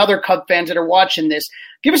breakdown, and other Cub fans that are watching this,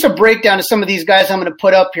 give us a breakdown of some of these guys I'm going to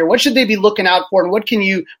put up here. What should they be looking out for, and what do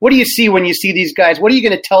you see when you see these guys? What are you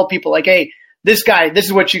going to tell people? Like, hey, this guy, this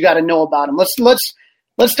is what you got to know about him. Let's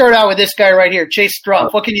start out with this guy right here, Chase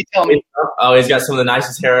Strumpf. What can you tell me? Oh, he's got some of the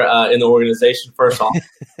nicest hair in the organization. First off,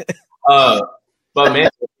 but man,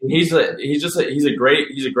 he's a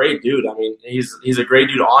great dude. I mean, he's a great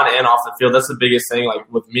dude on and off the field. That's the biggest thing. Like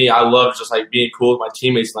with me, I love just like being cool with my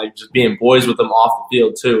teammates, like just being boys with them off the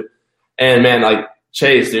field too. And man, like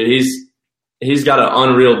Chase, dude, he's got an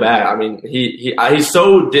unreal bat. I mean, he's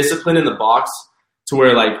so disciplined in the box to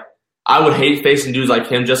where like I would hate facing dudes like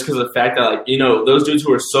him just because of the fact that like those dudes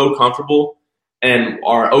who are so comfortable and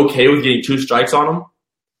are okay with getting 2 strikes on them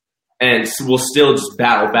and will still just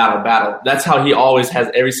battle. That's how he always has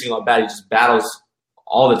every single at bat. He just battles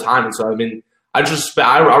all the time. And so I mean, I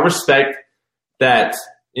respect that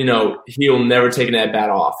he'll never take an at bat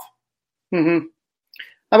off. Mm-hmm.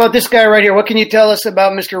 How about this guy right here? What can you tell us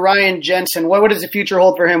about Mr. Ryan Jensen? What does the future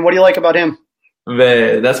hold for him? What do you like about him?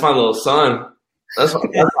 Man, that's my little son. That's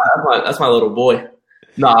my little boy.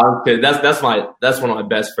 No, I'm kidding. That's one of my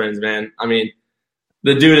best friends, man. I mean,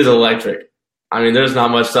 the dude is electric. I mean, there's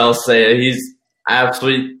not much else to say. He's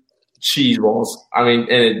absolute cheese balls. I mean,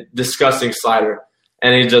 and a disgusting slider.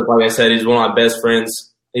 And he's just, like I said, he's one of my best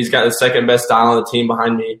friends. He's got the second best style on the team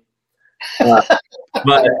behind me. But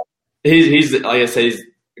he's like I said, he's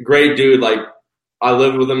a great dude. Like I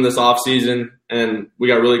lived with him this off season, and we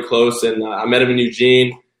got really close. And I met him in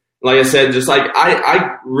Eugene. Like I said, just like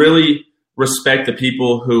I really respect the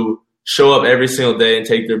people who show up every single day and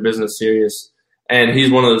take their business serious. And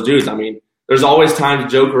he's one of those dudes. I mean, there's always time to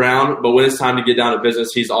joke around, but when it's time to get down to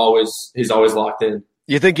business, he's always locked in.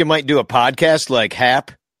 You think you might do a podcast like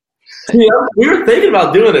Hap? Yeah, we were thinking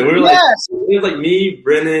about doing it. We were like, it was like me,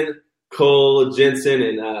 Brennan, Kohl, Jensen,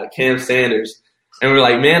 and Cam Sanders. And we were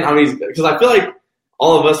like, man, I mean, because I feel like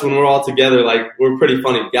all of us, when we're all together, like, we're pretty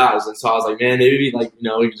funny guys. And so I was like, man, maybe, like,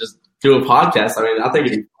 we could just do a podcast. I mean, I think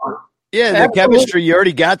it'd be fun. Yeah, the chemistry, you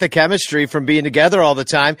already got the chemistry from being together all the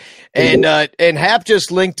time. And Hap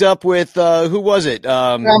just linked up with, who was it?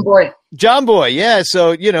 John Boy, yeah.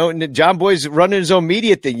 So, John Boy's running his own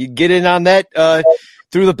media thing. You get in on that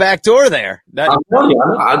through the back door there. I'm telling you,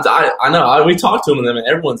 I know. We talked to him, and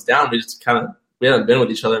everyone's down. We just we haven't been with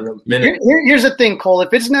each other in a minute. Here's the thing, Kohl.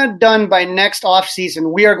 If it's not done by next off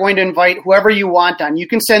season, we are going to invite whoever you want on. You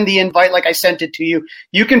can send the invite like I sent it to you.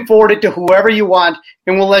 You can forward it to whoever you want,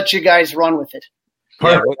 and we'll let you guys run with it.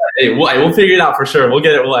 Perfect. Yeah, we'll figure it out for sure. We'll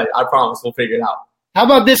get it. I promise. We'll figure it out. How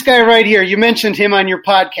about this guy right here? You mentioned him on your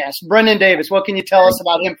podcast, Brendan Davis. What can you tell us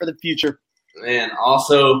about him for the future? Man,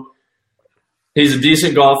 also He's a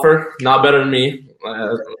decent golfer, not better than me.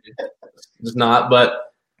 Just not, but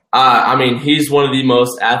I mean, he's one of the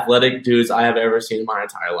most athletic dudes I have ever seen in my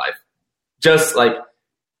entire life. Just like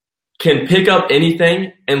can pick up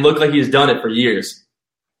anything and look like he's done it for years.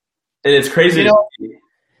 And it's crazy. Go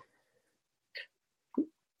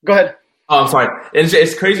ahead. Oh, I'm sorry.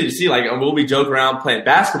 It's crazy to see. Like, we'll be joking around playing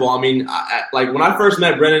basketball. I mean, like when I first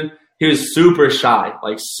met Brennan, he was super shy,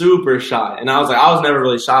 like super shy. And I was never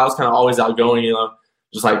really shy. I was kind of always outgoing,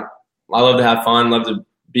 just like I love to have fun, love to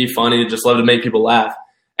be funny, just love to make people laugh.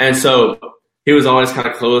 And so he was always kind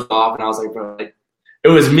of closed off. And I was like, bro, like, it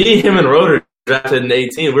was me, him, and Roder drafted in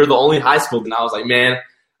 18. We were the only high school. And I was like, man,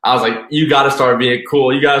 you got to start being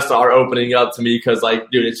cool. You got to start opening up to me because, like,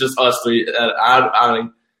 dude, it's just us three. I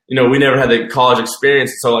mean, we never had the college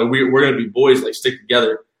experience. So, like, we're going to be boys, like, stick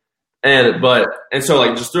together. And so,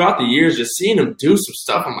 like, just throughout the years, just seeing him do some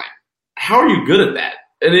stuff, I'm like, how are you good at that?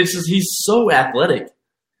 And it's just he's so athletic.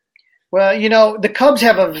 Well, the Cubs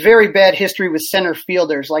have a very bad history with center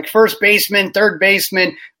fielders, like first baseman, third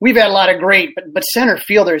baseman. We've had a lot of great, but center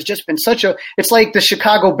fielder has just been it's like the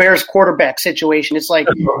Chicago Bears quarterback situation. It's like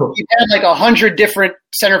you've had like 100 different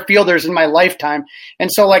center fielders in my lifetime.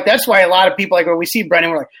 And so like, that's why a lot of people, like when we see Brennan,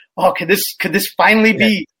 we're like, oh, could this finally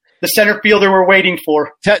be the center fielder we're waiting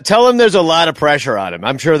for? Tell him there's a lot of pressure on him.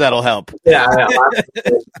 I'm sure that'll help. Yeah,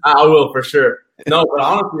 I will for sure. No, but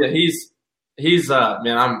honestly, he's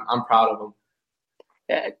man, I'm proud of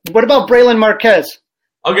him. What about Braylon Marquez?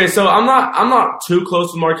 Okay, so I'm not too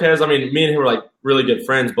close to Marquez. I mean, me and him are like really good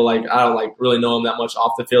friends, but like I don't like really know him that much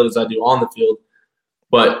off the field as I do on the field.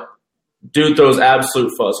 But dude throws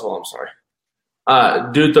absolute fuzz. Oh, I'm sorry.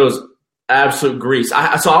 Dude throws absolute grease. So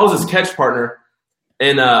I was his catch partner,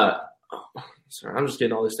 and sorry, I'm just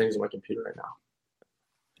getting all these things on my computer right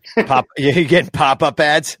now. You getting pop-up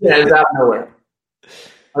ads? Yeah, it's out of nowhere.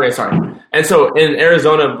 Okay, sorry. And so in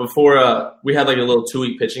Arizona, before we had like a little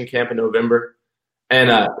 2-week pitching camp in November, and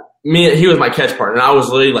he was my catch partner, and I was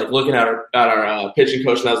literally like looking at our pitching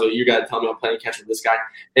coach, and I was like, "You got to tell me I'm playing catch with this guy,"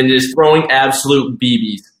 and just throwing absolute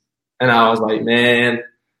BBs. And I was like, "Man,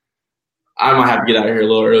 I might have to get out of here a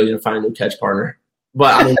little early and find a new catch partner."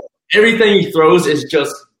 But I mean, everything he throws is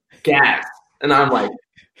just gas, and I'm like.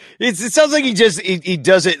 It sounds like he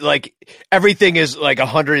does it like everything is like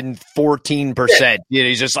 114%.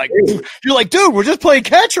 He's just like, you're like, dude, we're just playing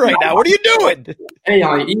catch right now. What are you doing? Hey,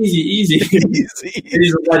 I'm like, easy.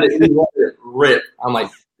 He's letting it rip. I'm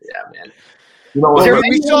like, yeah, man.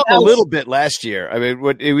 We saw him a little bit last year. I mean,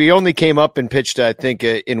 we only came up and pitched, I think,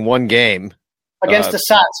 in one game against the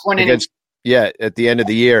Sox. At the end of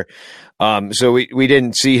the year. So we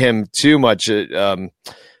didn't see him too much.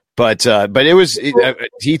 But it was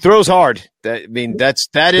he throws hard. That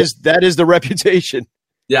is the reputation.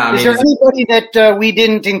 Yeah. I mean, is there anybody that we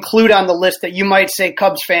didn't include on the list that you might say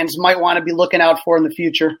Cubs fans might want to be looking out for in the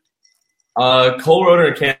future? Kohl, Roder,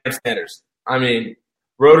 and Cam Sanders. I mean,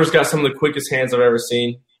 Roder's got some of the quickest hands I've ever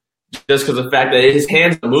seen, just because of the fact that his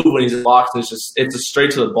hands move when he's in the box. And it's just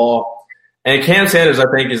straight to the ball. And Cam Sanders, I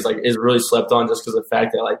think, is really slept on just because of the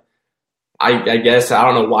fact that I guess I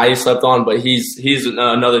don't know why he slept on, but he's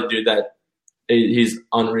another dude that he's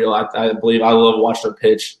unreal. I believe I love watching him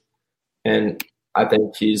pitch, and I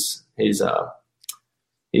think he's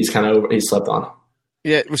kind of he's slept on.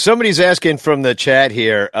 Yeah, somebody's asking from the chat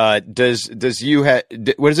here. Does you have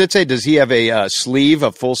what does it say? Does he have a sleeve,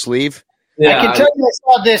 a full sleeve? Yeah, I can tell you I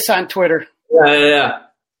saw this on Twitter. Yeah.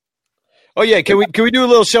 Oh yeah, can we do a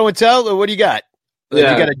little show and tell? What do you got?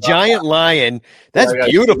 Yeah. You got a giant lion. That's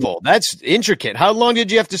beautiful. That's intricate. How long did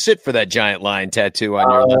you have to sit for that giant lion tattoo on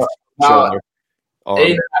your left shoulder?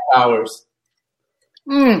 8.5 hours.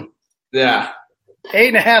 Yeah.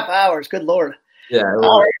 8.5 hours. Good Lord. Yeah, it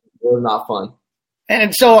was not fun.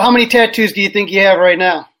 And so how many tattoos do you think you have right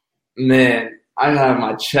now? Man, I have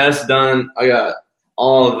my chest done. I got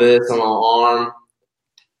all of this on my arm.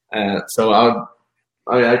 So I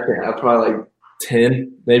probably like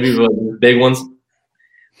 10, maybe, but big ones.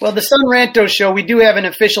 Well, the Son Ranto show, we do have an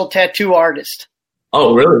official tattoo artist.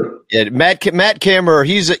 Oh, really? Yeah, Matt Kammerer,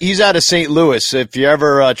 he's out of St. Louis. If you're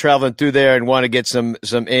ever traveling through there and want to get some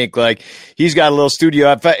ink, like he's got a little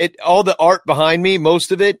studio. In fact, all the art behind me,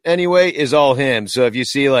 most of it anyway, is all him. So if you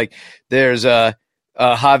see, like, there's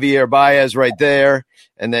Javier Baez right there,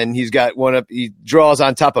 and then he's got one up. He draws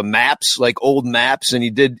on top of maps, like old maps, and he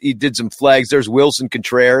did some flags. There's Wilson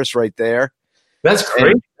Contreras right there. That's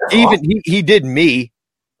crazy. He did me.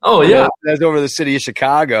 Oh, yeah. That's over the city of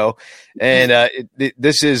Chicago. And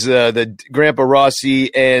this is the Grandpa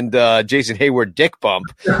Rossi and Jason Hayward dick bump.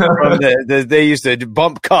 They used to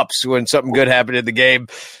bump cups when something good happened in the game.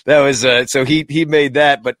 That was so he made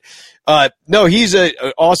that. But No, he's an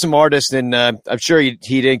awesome artist, and I'm sure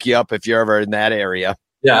he'd ink you up if you're ever in that area.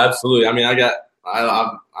 Yeah, absolutely. I mean,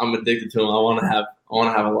 I'm addicted to him. I want to have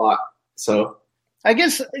a lot. So I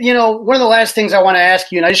guess, one of the last things I want to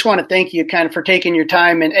ask you, and I just want to thank you kind of for taking your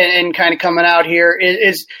time and kind of coming out here,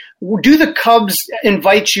 is do the Cubs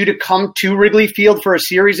invite you to come to Wrigley Field for a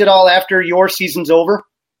series at all after your season's over?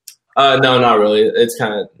 No, not really. It's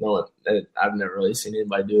kind of I've never really seen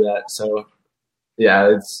anybody do that. So,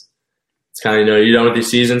 yeah, it's kind of, you're done with your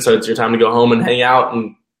season, so it's your time to go home and hang out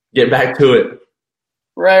and get back to it.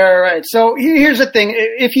 Right. So here's the thing.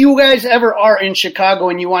 If you guys ever are in Chicago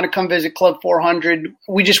and you want to come visit Club 400,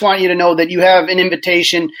 we just want you to know that you have an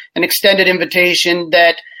invitation, an extended invitation,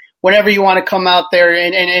 that whenever you want to come out there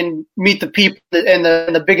and meet the people and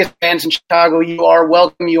the biggest fans in Chicago, you are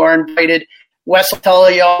welcome. You are invited. Wes will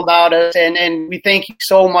tell you all about us, and we thank you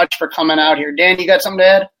so much for coming out here. Dan, you got something to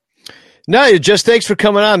add? No, just thanks for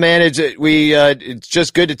coming on, man. It's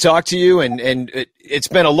just good to talk to you, and it's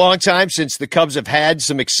been a long time since the Cubs have had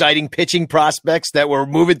some exciting pitching prospects that were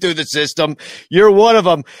moving through the system. You're one of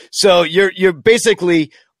them, so you're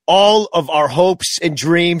basically all of our hopes and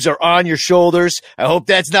dreams are on your shoulders. I hope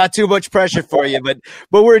that's not too much pressure for you, but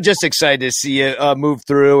we're just excited to see you move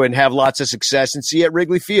through and have lots of success and see you at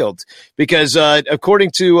Wrigley Field, because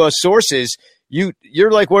according to sources,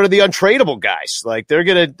 you're like one of the untradeable guys. Like they're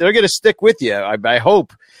gonna stick with you. I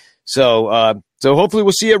hope so. So hopefully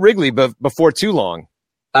we'll see you at Wrigley before too long.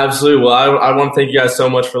 Absolutely. Well, I want to thank you guys so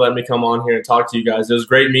much for letting me come on here and talk to you guys. It was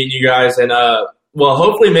great meeting you guys, and well,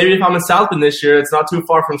 hopefully maybe if I'm in South Bend this year, it's not too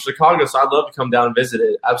far from Chicago, so I'd love to come down and visit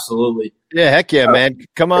it. Absolutely. Yeah, heck yeah, man.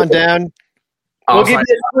 Come on down. We'll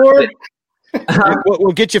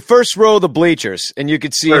get you first row of the bleachers, and you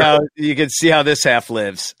can see how this half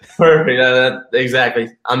lives. Perfect. Exactly.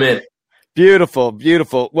 I'm in. Beautiful.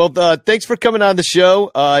 Well, thanks for coming on the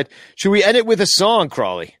show. Should we end it with a song,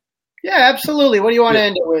 Crawley? Yeah, absolutely. What do you want to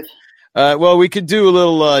end it with? Well, we could do a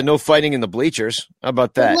little No Fighting in the Bleachers. How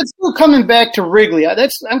about that? Let's do Coming Back to Wrigley.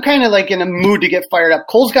 I'm kind of like in a mood to get fired up.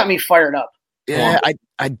 Kohl's got me fired up. Yeah,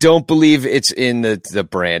 I don't believe it's in the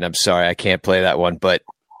brand. I'm sorry, I can't play that one, but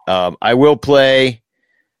I will play.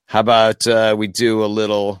 How about we do a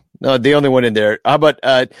little? No, the only one in there. How about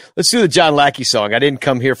let's do the John Lackey song? I didn't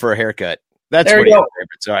come here for a haircut. That's one of your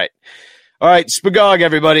favorites. All right, Spagog,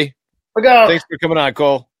 everybody. Spagog. Thanks for coming on,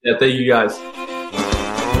 Kohl. Yeah, thank you guys.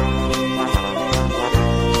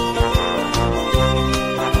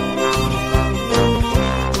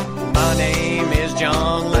 My name is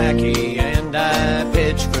John Lackey, and I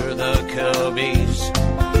pitch for the Cubbies.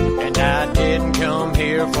 And I didn't come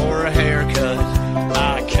here for a haircut.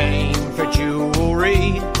 I came for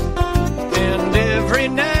jewelry. And every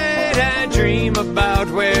night I dream about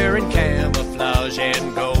wearing camouflage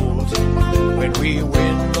and gold. When we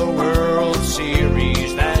win the World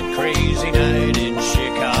Series that crazy night in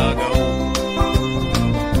Chicago.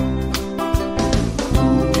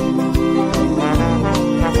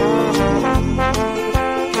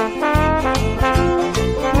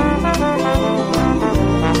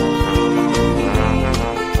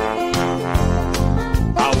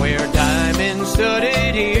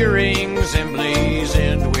 Studded earrings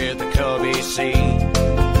emblazoned with the Cubby C.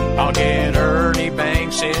 I'll get Ernie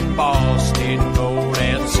Banks in Boston, gold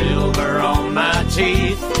and silver on my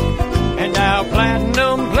teeth. And I'll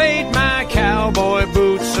platinum plate my cowboy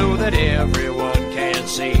boots so that everyone can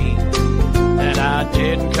see that I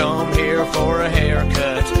didn't come here for a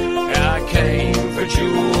haircut. I came for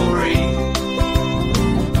jewelry.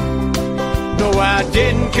 No, I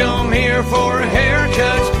didn't come here for a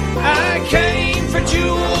haircut. I came for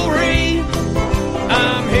jewelry.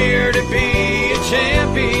 I'm here to be a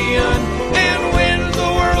champion and win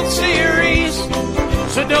the World Series.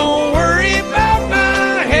 So don't worry about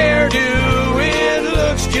my hairdo, it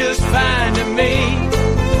looks just fine to me.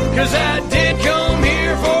 'Cause I did come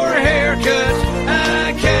here for a haircut.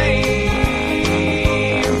 I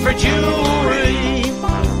came for jewelry.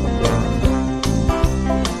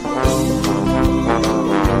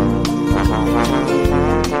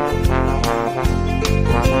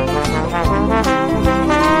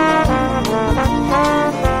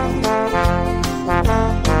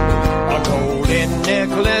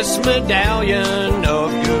 Necklace medallion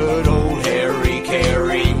of good old Harry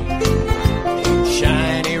Carey.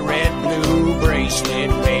 Shiny red blue bracelet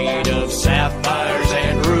made of sapphires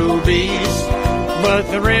and rubies.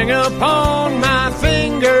 But the ring upon my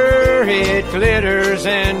finger, it glitters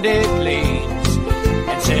and it gleams.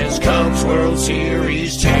 It says Cubs World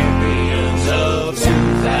Series champions of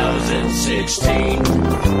 2016.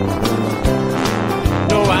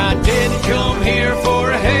 No, I didn't come here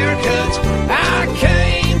for a haircut. I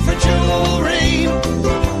came for jewelry.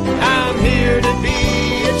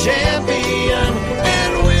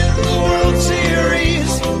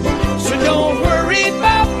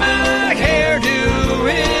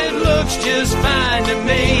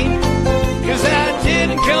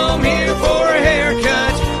 come here for